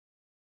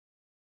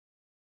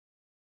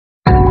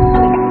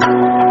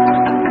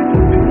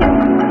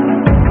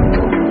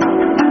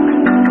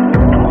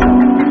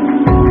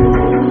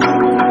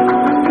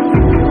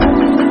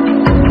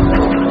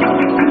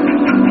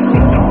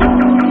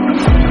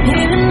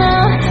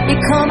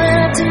You're coming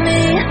up to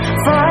me,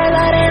 fire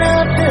lighting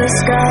up the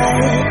sky.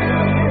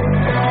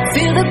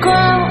 Feel the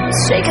ground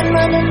shaking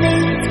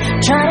underneath,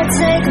 trying to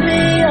take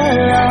me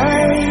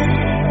alive.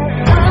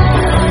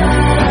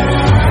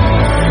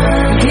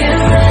 Get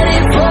ready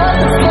for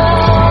the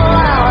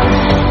fallout.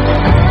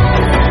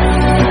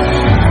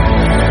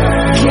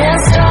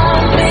 Can't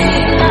stop me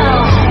now.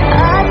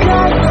 I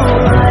got no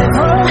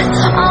rival.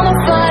 I'ma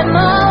fight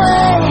my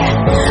way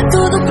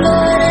through the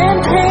blood and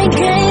pain,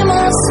 game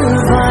of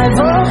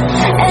survival.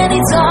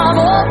 Any time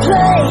or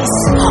place,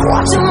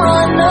 watch 'em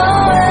run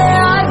away.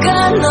 I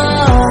got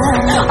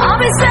none. I'll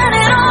be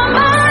standing on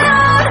my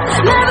own,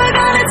 never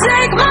gonna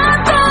take my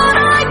throne.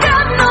 I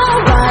got no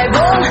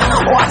rival.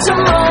 Watch 'em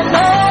run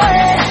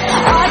away.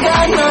 I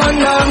got no,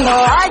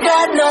 I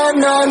got no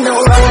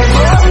rival.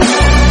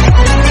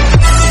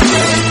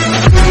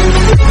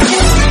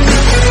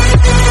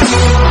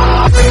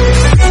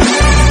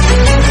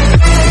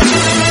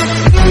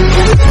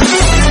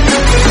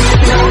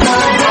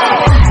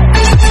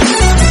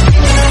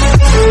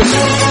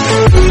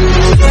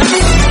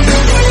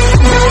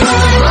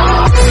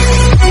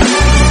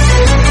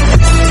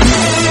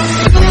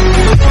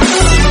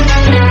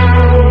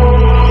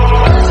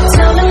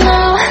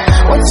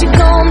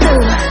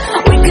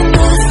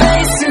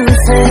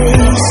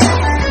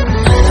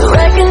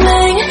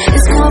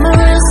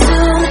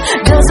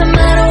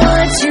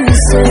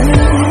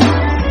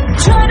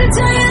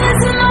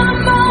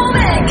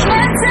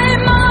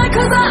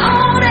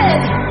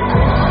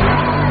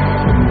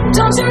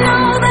 Don't you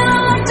know that